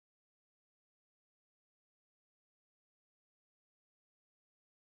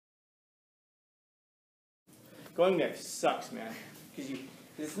Going there sucks, man, because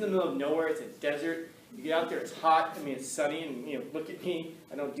it's in the middle of nowhere. It's a desert. You get out there, it's hot. I mean, it's sunny, and look at me.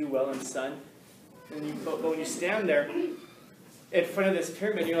 I don't do well in the sun. But when you stand there in front of this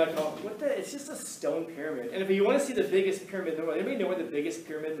pyramid, you're like, oh, what the? It's just a stone pyramid. And if you want to see the biggest pyramid in the world, anybody know where the biggest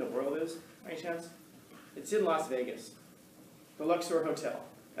pyramid in the world is, by any chance? It's in Las Vegas, the Luxor Hotel.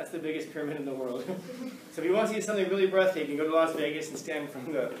 That's the biggest pyramid in the world. So if you want to see something really breathtaking, go to Las Vegas and stand in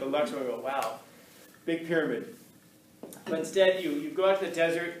front of the Luxor and go, wow, big pyramid. But instead, you go out to the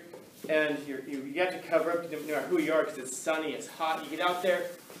desert, and you have to cover up no matter who you are because it's sunny, it's hot. You get out there,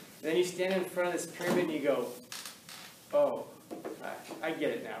 and then you stand in front of this pyramid and you go, oh, I get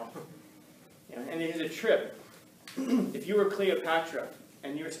it now. And there's a trip. If you were Cleopatra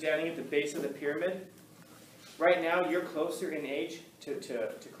and you were standing at the base of the pyramid, right now you're closer in age to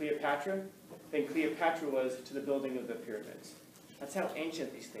Cleopatra than Cleopatra was to the building of the pyramids. That's how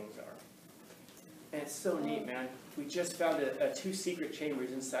ancient these things are. And it's so neat, man. We just found 2 secret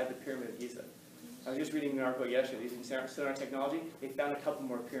chambers inside the Pyramid of Giza. I was just reading an article yesterday using sonar technology. They found a couple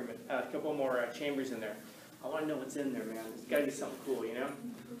more chambers in there. I want to know what's in there, man. There's got to be something cool,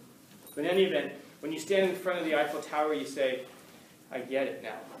 But in any event, when you stand in front of the Eiffel Tower, you say, I get it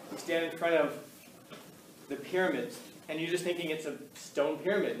now. You stand in front of the pyramids, and you're just thinking it's a stone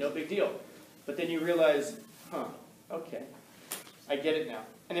pyramid, no big deal. But then you realize, okay, I get it now.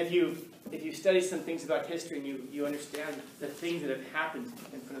 And if you study some things about history and you understand the things that have happened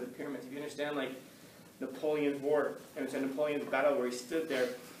in front of the pyramids, if you understand like Napoleon's war, and Napoleon's battle where he stood there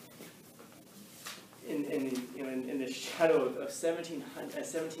in the shadow of 17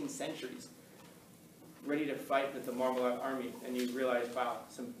 centuries, ready to fight with the Marvel army, and you realize, wow,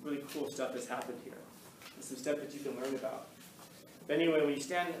 some really cool stuff has happened here. There's some stuff that you can learn about. But anyway, when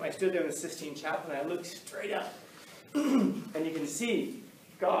I stood there in the Sistine Chapel, and I looked straight up, and you can see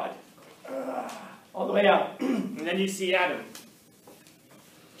God all the way out. And then you see Adam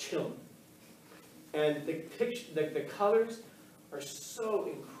chilling. And the colors are so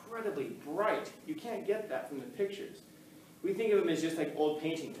incredibly bright. You can't get that from the pictures. We think of them as just like old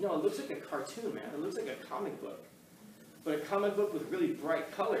paintings. No, it looks like a cartoon, man. It looks like a comic book. But a comic book with really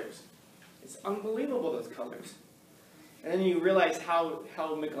bright colors. It's unbelievable, those colors. And then you realize how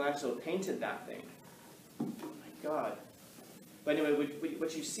Michelangelo painted that thing. Oh my God. But anyway,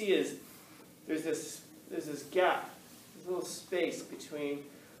 what you see is there's this gap, this little space between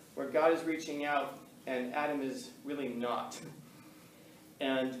where God is reaching out and Adam is really not.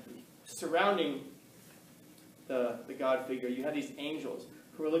 And surrounding the God figure, you have these angels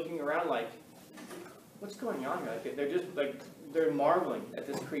who are looking around like, what's going on here? Like, they're just like, they're marveling at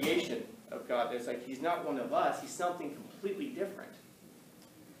this creation of God. It's like, he's not one of us, he's something completely different.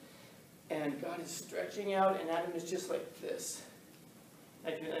 And God is stretching out, and Adam is just like this.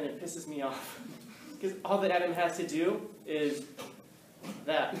 And it pisses me off. Because all that Adam has to do is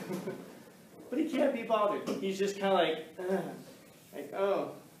that. But he can't be bothered. He's just kind of like,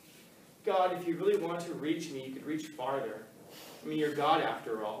 oh, God, if you really want to reach me, you could reach farther. I mean, you're God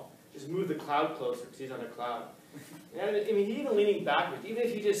after all. Just move the cloud closer, because he's on a cloud. And Adam, I mean, he's even leaning backwards. Even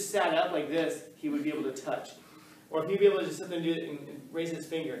if he just sat up like this, he would be able to touch. Or if he'd be able to just sit there and do it and raise his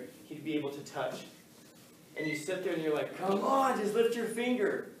finger, he'd be able to touch. And you sit there and you're like, come on, just lift your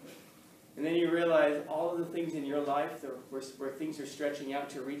finger. And then you realize all of the things in your life where things are stretching out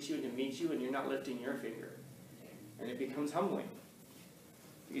to reach you and to meet you, and you're not lifting your finger. And it becomes humbling.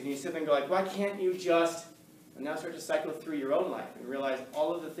 Because you sit there and go like, why can't you just, and now start to cycle through your own life and realize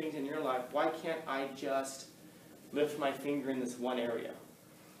all of the things in your life, why can't I just lift my finger in this one area?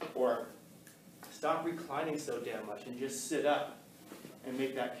 Or stop reclining so damn much and just sit up and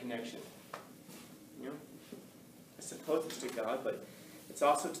make that connection. I suppose it's to God, but it's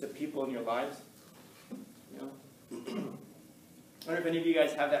also to the people in your lives. I wonder if any of you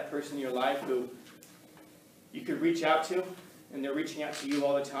guys have that person in your life who you could reach out to, and they're reaching out to you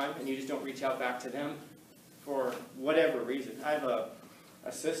all the time, and you just don't reach out back to them for whatever reason. I have a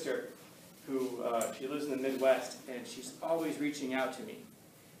sister who, she lives in the Midwest, and she's always reaching out to me.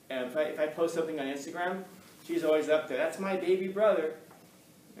 And if I post something on Instagram, she's always up there. That's my baby brother.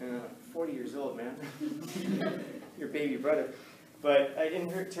 40 years old, man. Your baby brother. But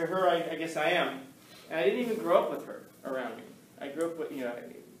to her, I guess I am. And I didn't even grow up with her around me. I grew up with,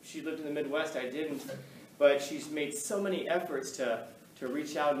 she lived in the Midwest, I didn't. But she's made so many efforts to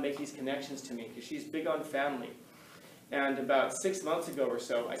reach out and make these connections to me, because she's big on family. And about 6 months ago or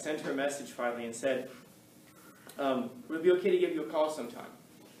so, I sent her a message finally and said, would it be okay to give you a call sometime?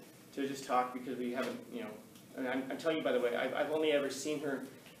 To just talk, because we haven't, and I'm telling you, by the way, I've only ever seen her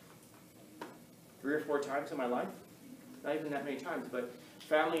 3 or 4 times in my life. Not even that many times, but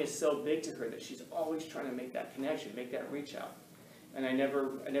family is so big to her that she's always trying to make that connection, make that reach out. And I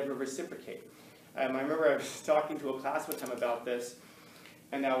never reciprocate. I remember I was talking to a class one time about this,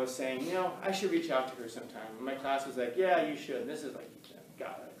 and I was saying, I should reach out to her sometime. And my class was like, yeah, you should. And this is like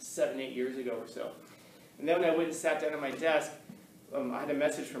 7, 8 years ago or so. And then when I went and sat down at my desk, I had a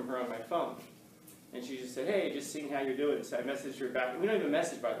message from her on my phone. And she just said, hey, just seeing how you're doing. So I messaged her back. We don't even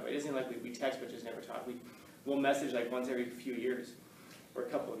message, by the way. It isn't like we text but just never talk. We'll message like once every few years or a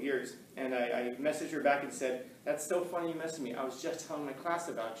couple of years. And I messaged her back and said, that's so funny you messaged me. I was just telling my class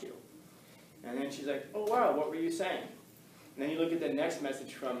about you. And then she's like, oh, wow, what were you saying? And then you look at the next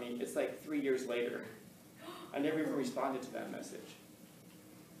message from me. It's like 3 years later. I never even responded to that message.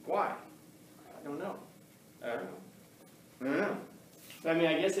 Why? I don't know. I don't know. I mean,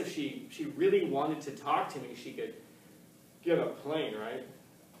 I guess if she really wanted to talk to me, she could get a plane, right?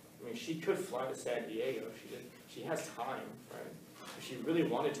 I mean, she could fly to San Diego. She has time, right? If she really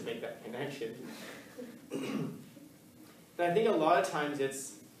wanted to make that connection. But I think a lot of times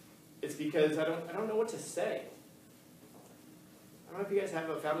it's because I don't know what to say. I don't know if you guys have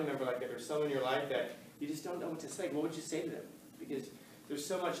a family member like that or someone in your life that you just don't know what to say. What would you say to them? Because there's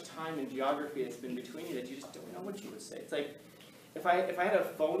so much time and geography that's been between you that you just don't know what you would say. It's like, if I had a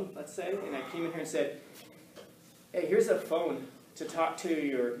phone, let's say, and I came in here and said, hey, here's a phone to talk to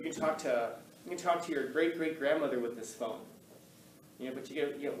you can talk to your great-great-grandmother with this phone. But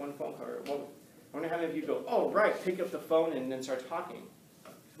you get one phone call. I wonder how many of you go, oh, right, pick up the phone and then start talking.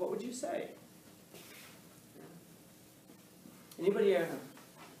 What would you say? Anybody? I'll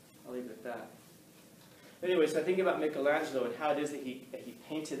leave it at that. Anyway, so I think about Michelangelo and how it is that he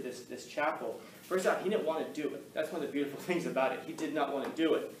painted this chapel. First off, he didn't want to do it. That's one of the beautiful things about it. He did not want to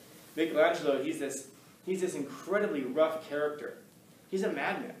do it. Michelangelo, he's this incredibly rough character. He's a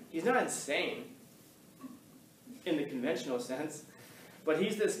madman. He's not insane in the conventional sense, but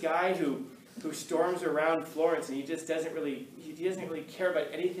he's this guy who storms around Florence, and he doesn't really care about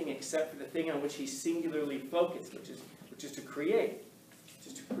anything except for the thing on which he's singularly focused, which is to create.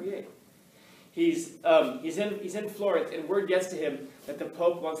 Just to create. He's in Florence, and word gets to him that the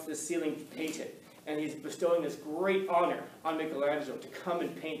Pope wants the ceiling painted. And he's bestowing this great honor on Michelangelo to come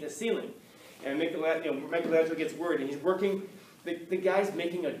and paint the ceiling. And Michelangelo gets word, and he's working. The guy's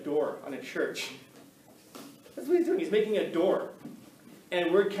making a door on a church. That's what he's doing. He's making a door.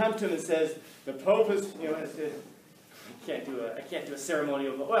 And word comes to him and says, the Pope has to, I can't do a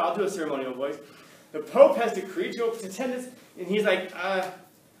ceremonial voice. Well, I'll do a ceremonial voice. The Pope has decreed your attendance, and he's like, I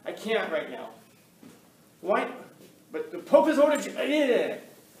can't right now. Why? But the Pope has ordered you.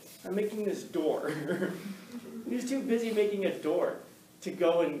 I'm making this door. He's too busy making a door to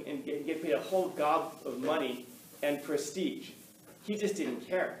go and get paid a whole gob of money and prestige. He just didn't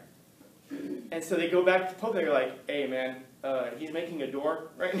care. And so they go back to the Pope and they're like, hey man, he's making a door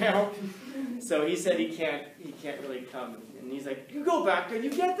right now. So he said he can't really come. And he's like, you go back there and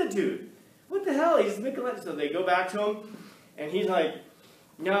you get the dude. What the hell? He's Michelangelo. So they go back to him and he's like,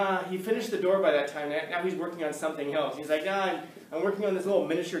 nah, he finished the door by that time. Now he's working on something else. He's like, nah, I'm working on this little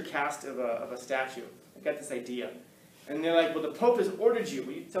miniature cast of a statue. I got this idea. And they're like, well, the Pope has ordered you.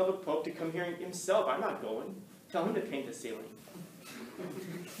 Will you tell the Pope to come here himself? I'm not going. Tell him to paint the ceiling.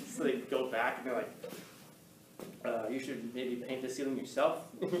 So they go back and they're like, you should maybe paint the ceiling yourself.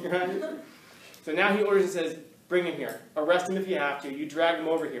 So now he orders and says, bring him here. Arrest him if you have to. You drag him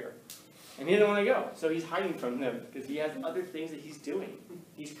over here. And he didn't want to go. So he's hiding from them because he has other things that he's doing.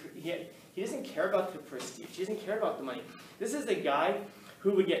 He doesn't care about the prestige. He doesn't care about the money. This is the guy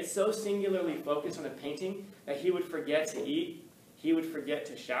who would get so singularly focused on a painting that he would forget to eat. He would forget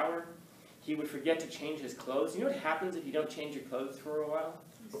to shower. He would forget to change his clothes. You know what happens if you don't change your clothes for a while?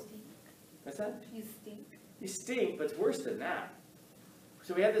 You stink. What's that? You stink. You stink, but it's worse than that.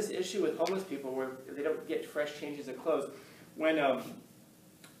 So we have this issue with homeless people where they don't get fresh changes of clothes. When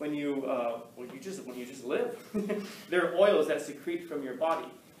you just live. There are oils that secrete from your body,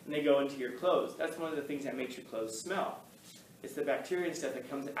 and they go into your clothes. That's one of the things that makes your clothes smell. It's the bacteria and stuff that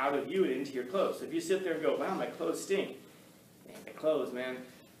comes out of you and into your clothes. So if you sit there and go, wow, my clothes stink. My clothes, man,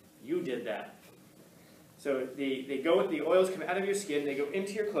 you did that. So the oils come out of your skin, they go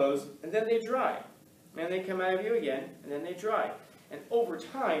into your clothes, and then they dry. And they come out of you again, and then they dry. And over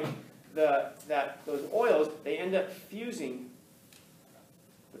time, those oils, they end up fusing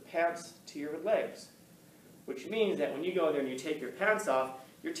the pants to your legs. Which means that when you go in there and you take your pants off,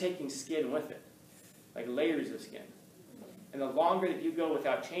 you're taking skin with it. Like layers of skin. And the longer that you go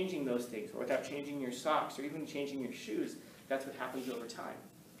without changing those things, or without changing your socks, or even changing your shoes, that's what happens over time.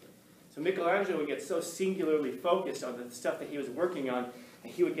 So Michelangelo would get so singularly focused on the stuff that he was working on,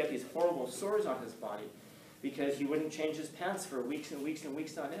 and he would get these horrible sores on his body. because he wouldn't change his pants for weeks and weeks and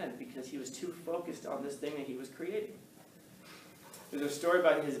weeks on end because he was too focused on this thing that he was creating. There's a story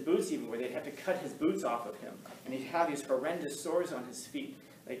about his boots even, where they'd have to cut his boots off of him, and he'd have these horrendous sores on his feet,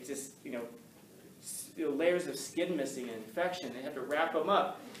 like just, layers of skin missing and infection. They had to wrap him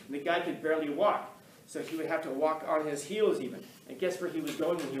up, and the guy could barely walk, so he would have to walk on his heels even. And guess where he was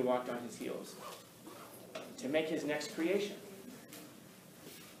going when he walked on his heels? To make his next creation.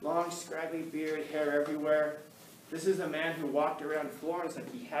 Long, scraggly beard, hair everywhere. This is a man who walked around Florence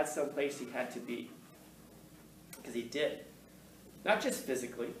like he had someplace he had to be. Because he did. Not just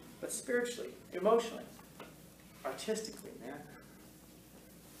physically, but spiritually, emotionally, artistically, man.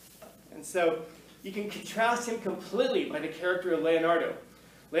 And so, you can contrast him completely by the character of Leonardo.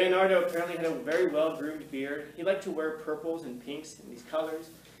 Leonardo apparently had a very well-groomed beard. He liked to wear purples and pinks and these colors.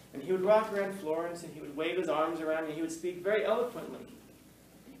 And he would walk around Florence, and he would wave his arms around, and he would speak very eloquently.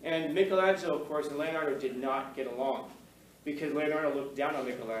 And Michelangelo, of course, and Leonardo did not get along, because Leonardo looked down on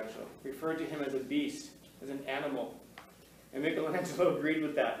Michelangelo, referred to him as a beast, as an animal. And Michelangelo agreed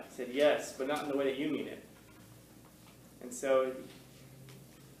with that. He said, yes, but not in the way that you mean it. And so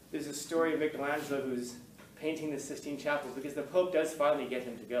there's a story of Michelangelo who's painting the Sistine Chapels, because the Pope does finally get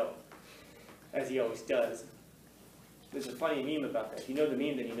him to go, as he always does. There's a funny meme about that. If you know the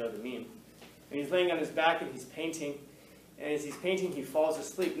meme, then you know the meme. And he's laying on his back and he's painting. And as he's painting, he falls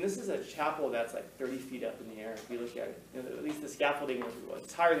asleep. And this is a chapel that's like 30 feet up in the air, if you look at it. At least the scaffolding was,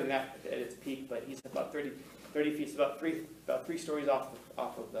 it's higher than that at its peak, but he's about 30 feet. It's about three stories off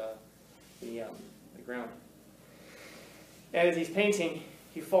of the ground. And as he's painting,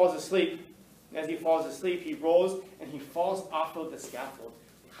 he falls asleep. And as he falls asleep, he rolls and he falls off of the scaffold.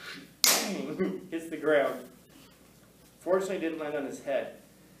 Bang! Hits the ground. Fortunately, it didn't land on his head.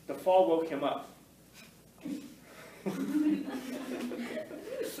 The fall woke him up.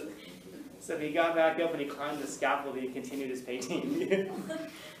 So he got back up and he climbed the scaffold and he continued his painting. You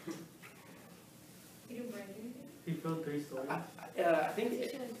didn't break anything? He filled 3 stories. I think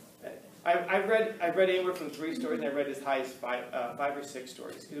I've read anywhere from 3 stories, and I read as high as 5 or 6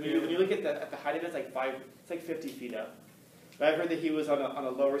 stories. When you look at the height of it, it's like 50 feet up. But I've heard that he was on a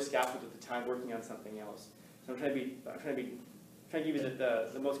lower scaffold at the time, working on something else. So I'm trying to give you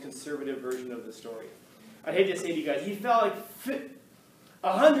the most conservative version of the story. I'd hate to say to you guys, he fell like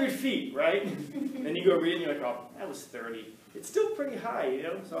 100 feet, right? And then you go read it and you're like, oh, that was 30. It's still pretty high,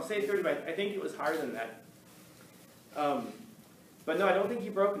 So I'll say 30, but I think it was higher than that. But no, I don't think he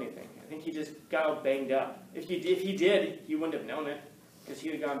broke anything. I think he just got all banged up. If he did, he wouldn't have known it, because he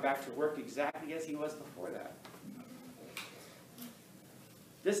would have gone back to work exactly as he was before that.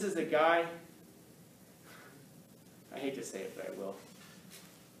 This is a guy, I hate to say it, but I will.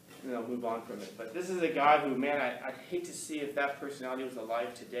 And I'll move on from it. But this is a guy who, man, I'd hate to see if that personality was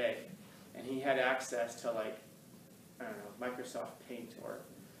alive today, and he had access to, like, I don't know, Microsoft Paint or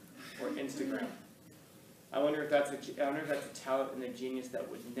Instagram. I wonder if that's a talent and a genius that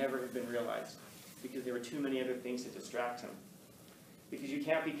would never have been realized, because there were too many other things to distract him. Because you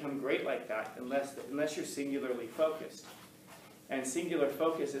can't become great like that unless you're singularly focused. And singular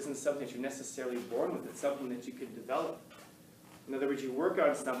focus isn't something that you're necessarily born with. It's something that you can develop. In other words, you work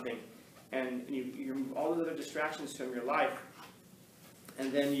on something, and you remove all the other distractions from your life,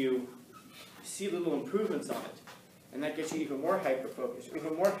 and then you see little improvements on it. And that gets you even more hyper-focused,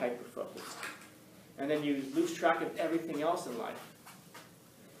 even more hyper-focused. And then you lose track of everything else in life.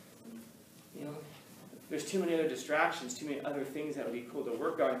 There's too many other distractions, too many other things that would be cool to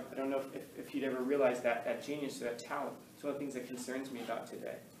work on. I don't know if you'd ever realize that genius or that talent. It's one of the things that concerns me about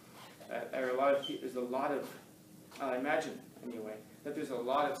today. There's a lot of, I imagine anyway, that there's a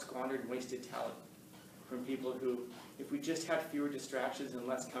lot of squandered and wasted talent from people who, if we just had fewer distractions and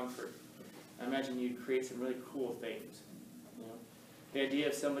less comfort, I imagine you'd create some really cool things. The idea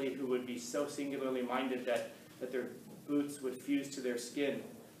of somebody who would be so singularly minded that their boots would fuse to their skin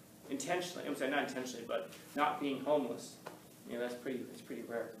intentionally. I'm sorry, not intentionally, but not being homeless. That's pretty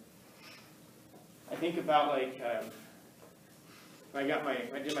rare. I think about when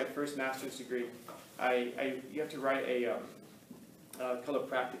I did my first master's degree, you have to write a called a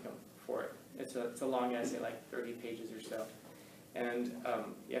practicum for it. It's a long essay, like 30 pages or so, and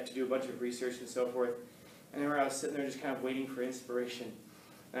you have to do a bunch of research and so forth. And then I was sitting there just kind of waiting for inspiration.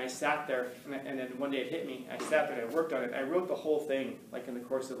 And I sat there, and then one day it hit me. I sat there and I worked on it. I wrote the whole thing, like in the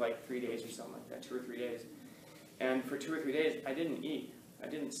course of like 3 days or something like that, 2 or 3 days. And for 2 or 3 days, I didn't eat. I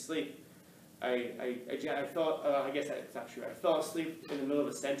didn't sleep. I fell, I guess that's not true. I fell asleep in the middle of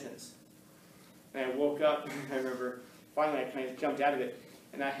a sentence. And I woke up, I remember, finally I kind of jumped out of it.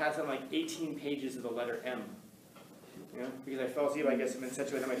 And I had something like 18 pages of the letter M. Because I fell asleep, I guess, in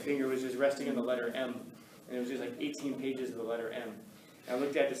such a way that my finger was just resting on the letter M. And it was just like 18 pages of the letter M. And I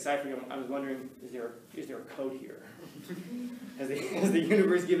looked at deciphering them, I was wondering, is there a code here? Has the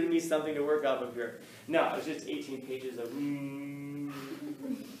universe given me something to work off of here? No, it was just 18 pages of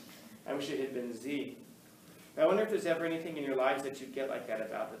I wish it had been Z. I wonder if there's ever anything in your lives that you get like that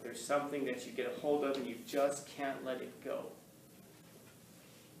about, that there's something that you get a hold of and you just can't let it go.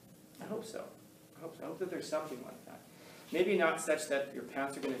 I hope so. I hope that there's something like that. Maybe not such that your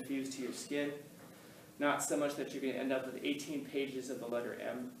pants are going to fuse to your skin, not so much that you're going to end up with 18 pages of the letter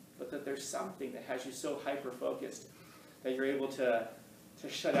M, but that there's something that has you so hyper-focused that you're able to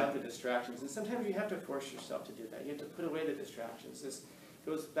shut out the distractions. And sometimes you have to force yourself to do that. You have to put away the distractions. This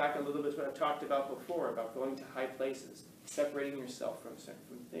goes back a little bit to what I've talked about before, about going to high places, separating yourself from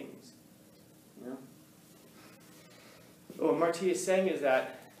things. You know? What Marti is saying is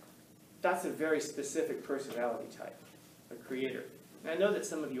that that's a very specific personality type, a creator. And I know that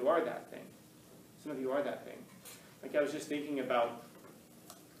some of you are that thing. Some of you are that thing. Like I was just thinking about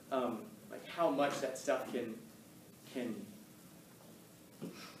like how much that stuff can I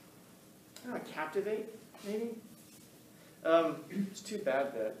don't know, captivate, maybe? It's too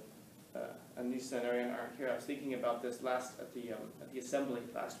bad that Anissa and Ariane aren't here. I was thinking about this at the assembly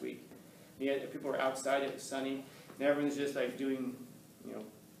last week. People were outside, it was sunny, and everyone's just like doing,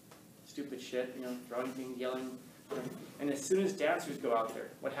 stupid shit, throwing things, yelling. And as soon as dancers go out there,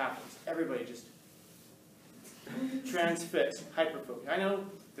 what happens? Everybody just transfixed, hyper-focused. I know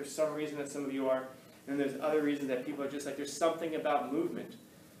there's some reason that some of you are, and there's other reasons that people are just like, there's something about movement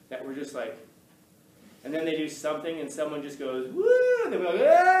that we're just like, and then they do something and someone just goes, woo, and then we go,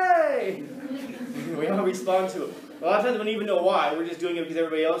 hey! We all respond to it. A lot of times we don't even know why. We're just doing it because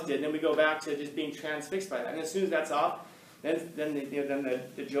everybody else did, and then we go back to just being transfixed by that. And as soon as that's off, then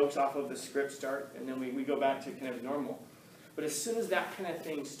the jokes off of the script start, and then we go back to kind of normal. But as soon as that kind of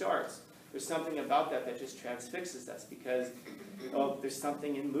thing starts, there's something about that just transfixes us because there's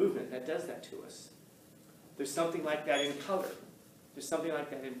something in movement that does that to us. There's something like that in color. There's something like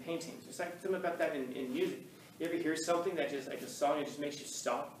that in paintings. There's something about that in music. You ever hear something that just, like a song, it just makes you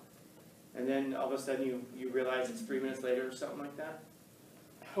stop? And then all of a sudden you realize it's 3 minutes later or something like that?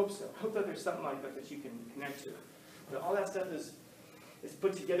 I hope so. I hope that there's something like that you can connect to. But all that stuff is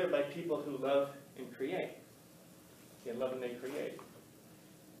put together by people who love and create. They love and they create.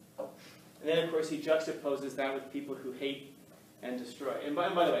 And then, of course, he juxtaposes that with people who hate and destroy. And by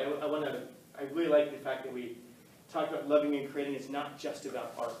the way, I really like the fact that we talk about loving and creating. It's not just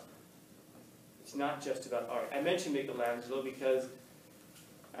about art. It's not just about art. I mentioned Michelangelo because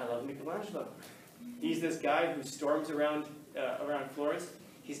I love Michelangelo. He's this guy who storms around Florence.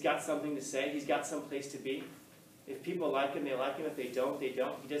 He's got something to say. He's got some place to be. If people like him, they like him. If they don't, they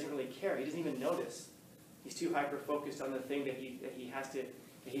don't. He doesn't really care. He doesn't even notice. He's too hyper-focused on the thing that he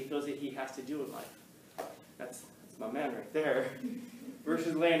feels that he has to do in life. That's my man right there.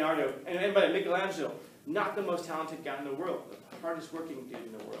 Versus Leonardo. And by Michelangelo, not the most talented guy in the world, the hardest working dude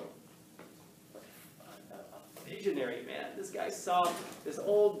in the world. A visionary, man. This guy saw this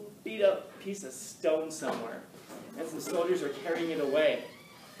old beat-up piece of stone somewhere, and some soldiers are carrying it away.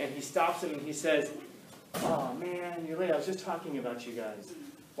 And he stops them and he says, "Oh man, you're late. I was just talking about you guys.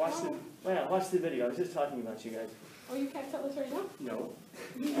 Watch the video. I was just talking about you guys." Oh, you can't tell us right now? No.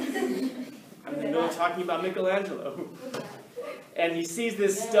 I'm in the middle of talking about Michelangelo. And he sees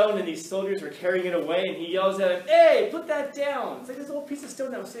this stone and these soldiers are carrying it away and he yells at him, "Hey, put that down!" It's like this old piece of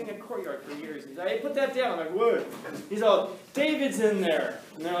stone that was sitting in a courtyard for years. He's like, "Hey, put that down." I'm like, "What?" He's all, "David's in there."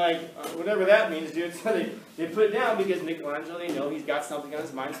 And they're like, "Whatever that means, dude." So they put it down because Michelangelo, they know he's got something on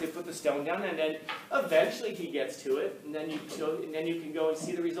his mind, so they put the stone down, and then eventually he gets to it, and then you can go and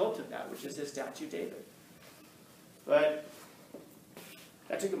see the result of that, which is his statue, David. But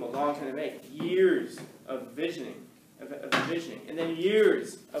that took him a long time to make. Years of visioning, and then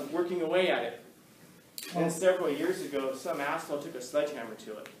years of working away at it. And several years ago, some asshole took a sledgehammer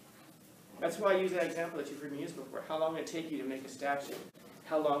to it. That's why I use that example that you've heard me use before. How long would it take you to make a statue?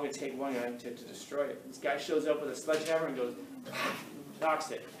 How long would it take one guy to destroy it? This guy shows up with a sledgehammer and goes,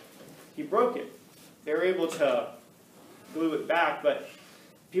 knocks it. He broke it. They were able to glue it back, but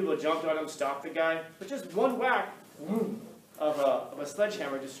people jumped on him, stopped the guy. But just one whack of a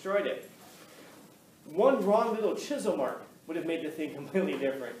sledgehammer destroyed it. One wrong little chisel mark would have made the thing completely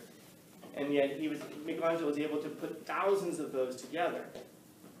different. And yet Michelangelo was able to put thousands of those together.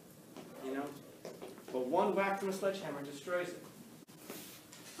 You know? But one whack from a sledgehammer destroys it.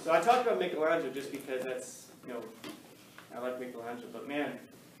 So I talk about Michelangelo just because that's, I like Michelangelo. But man,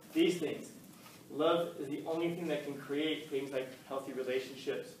 these things, love is the only thing that can create things like healthy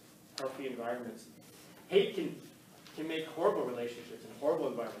relationships, healthy environments. Hate can make horrible relationships and horrible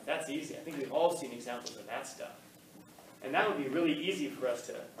environments. That's easy. I think we've all seen examples of that stuff. And that would be really easy for us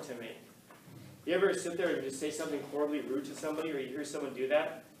to make. You ever sit there and just say something horribly rude to somebody, or you hear someone do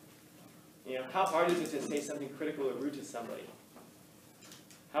that? You know, how hard is it to say something critical or rude to somebody?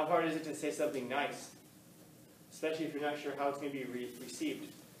 How hard is it to say something nice? Especially if you're not sure how it's going to be received.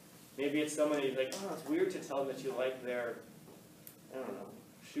 Maybe it's someone that you're like, oh, it's weird to tell them that you like their, I don't know,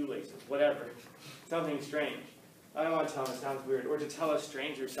 shoelaces, whatever. Something strange. I don't want to tell them, it sounds weird. Or to tell a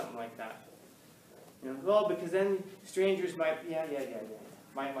stranger something like that. You know, well, because then strangers might,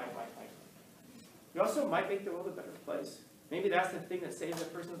 might. You also might make the world a better place. Maybe that's the thing that saves a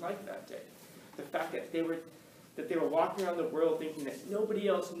person's life that day. The fact that they were walking around the world thinking that nobody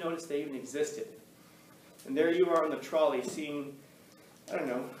else noticed they even existed. And there you are on the trolley seeing, I don't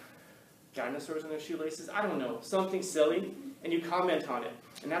know, dinosaurs in their shoelaces, I don't know, something silly, and you comment on it.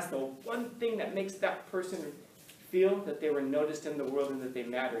 And that's the one thing that makes that person feel that they were noticed in the world and that they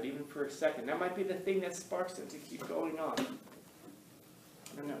mattered, even for a second. That might be the thing that sparks them to keep going on.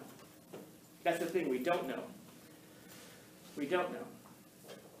 I don't know. That's the thing, we don't know. We don't know.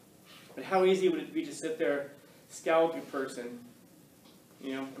 But how easy would it be to sit there, scowl at your person,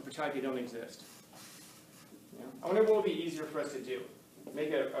 you know, and pretend like they don't exist? You know? I wonder what would be easier for us to do.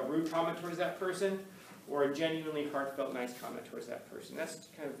 Make a rude comment towards that person, or a genuinely heartfelt, nice comment towards that person. That's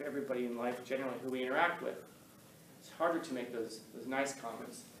kind of everybody in life, generally, who we interact with. It's harder to make those nice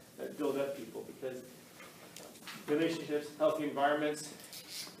comments that build up people, because relationships, healthy environments,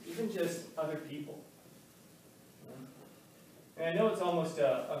 even just other people. And I know it's almost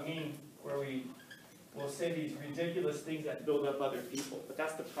a meme where we will say these ridiculous things that build up other people, but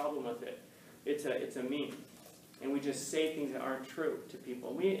that's the problem with it. It's a meme. And we just say things that aren't true to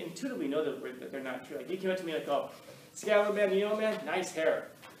people. We intuitively know that they're not true. Like, you came up to me like, oh, Skylar, man, you know, man, nice hair.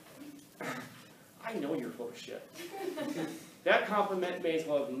 I know you're full of shit. That compliment may as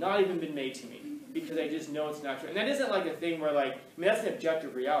well have not even been made to me, because I just know it's not true. And that isn't like a thing where, like, I mean, that's an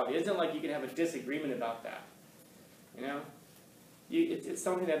objective reality. It isn't like you can have a disagreement about that. You know? It's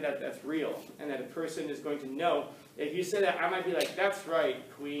something that's real, and that a person is going to know. If you say that, I might be like, that's right,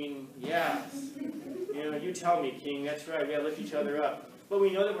 Queen, yes. You know, you tell me, King, that's right, we gotta lift each other up. But we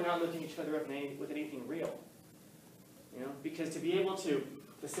know that we're not lifting each other up with anything real. You know, because to be able to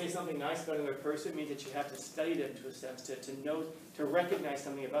say something nice about another person means that you have to study them to a sense, to know, to recognize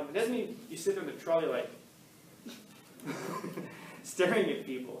something about them. It doesn't mean you sit there in the trolley like, staring at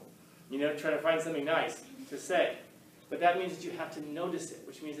people, you know, trying to find something nice to say. But that means that you have to notice it,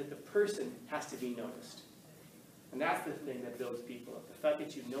 which means that the person has to be noticed. And that's the thing that builds people up, the fact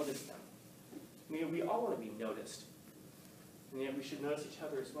that you notice them. I mean, we all want to be noticed. And yet we should notice each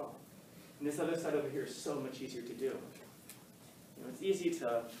other as well. And this other side over here is so much easier to do. You know, it's easy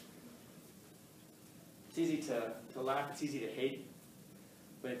to laugh, it's easy to hate,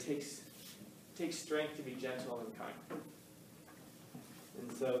 but it takes strength to be gentle and kind.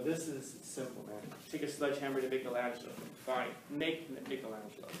 And so this is simple, man. Take a sledgehammer to Michelangelo. Fine. Make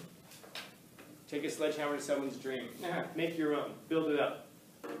Michelangelo. Take a sledgehammer to someone's dream. Make your own. Build it up.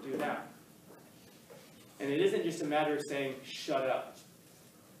 Do that. And it isn't just a matter of saying, shut up.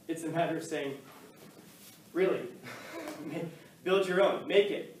 It's a matter of saying, really, build your own. Make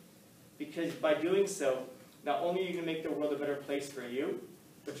it. Because by doing so, not only are you going to make the world a better place for you,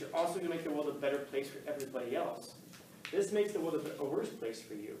 but you're also going to make the world a better place for everybody else. This makes the world a worse place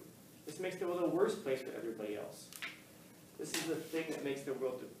for you. This makes the world a worse place for everybody else. This is the thing that makes the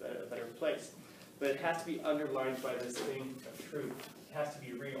world a better place. But it has to be underlined by this thing of truth. It has to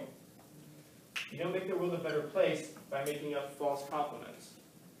be real. You don't make the world a better place by making up false compliments.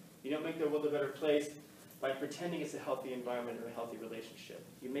 You don't make the world a better place by pretending it's a healthy environment or a healthy relationship.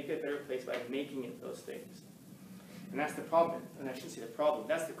 You make it a better place by making it those things. And that's the problem. And I shouldn't say the problem.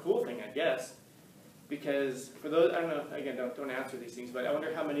 That's the cool thing, I guess. Because for those, I don't know, again, don't answer these things, but I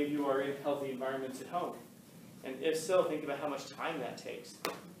wonder how many of you are in healthy environments at home. And if so, think about how much time that takes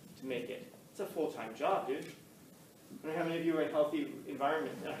to make it. It's a full-time job, dude. I wonder how many of you are in healthy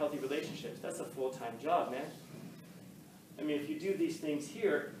environment, healthy relationships. That's a full-time job, man. I mean, if you do these things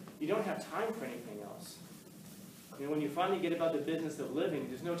here, you don't have time for anything else. You know, when you finally get about the business of living,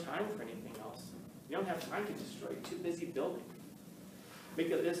 there's no time for anything else. You don't have time to destroy. You're too busy building.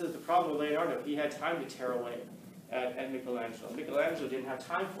 This is the problem with Leonardo. He had time to tear away at Michelangelo. Michelangelo didn't have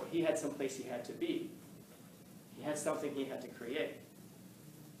time for it. He had some place he had to be. He had something he had to create.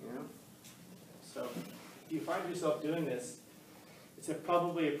 You know? So if you find yourself doing this, it's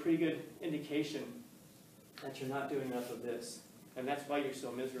probably a pretty good indication that you're not doing enough of this. And that's why you're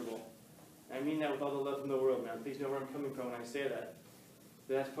so miserable. And I mean that with all the love in the world, man. Please know where I'm coming from when I say that.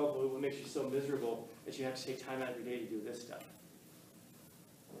 But that's probably what makes you so miserable, that you have to take time out of your day to do this stuff.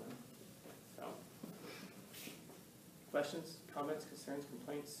 Questions, comments, concerns,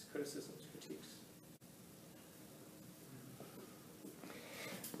 complaints, criticisms, critiques?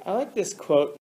 I like this quote.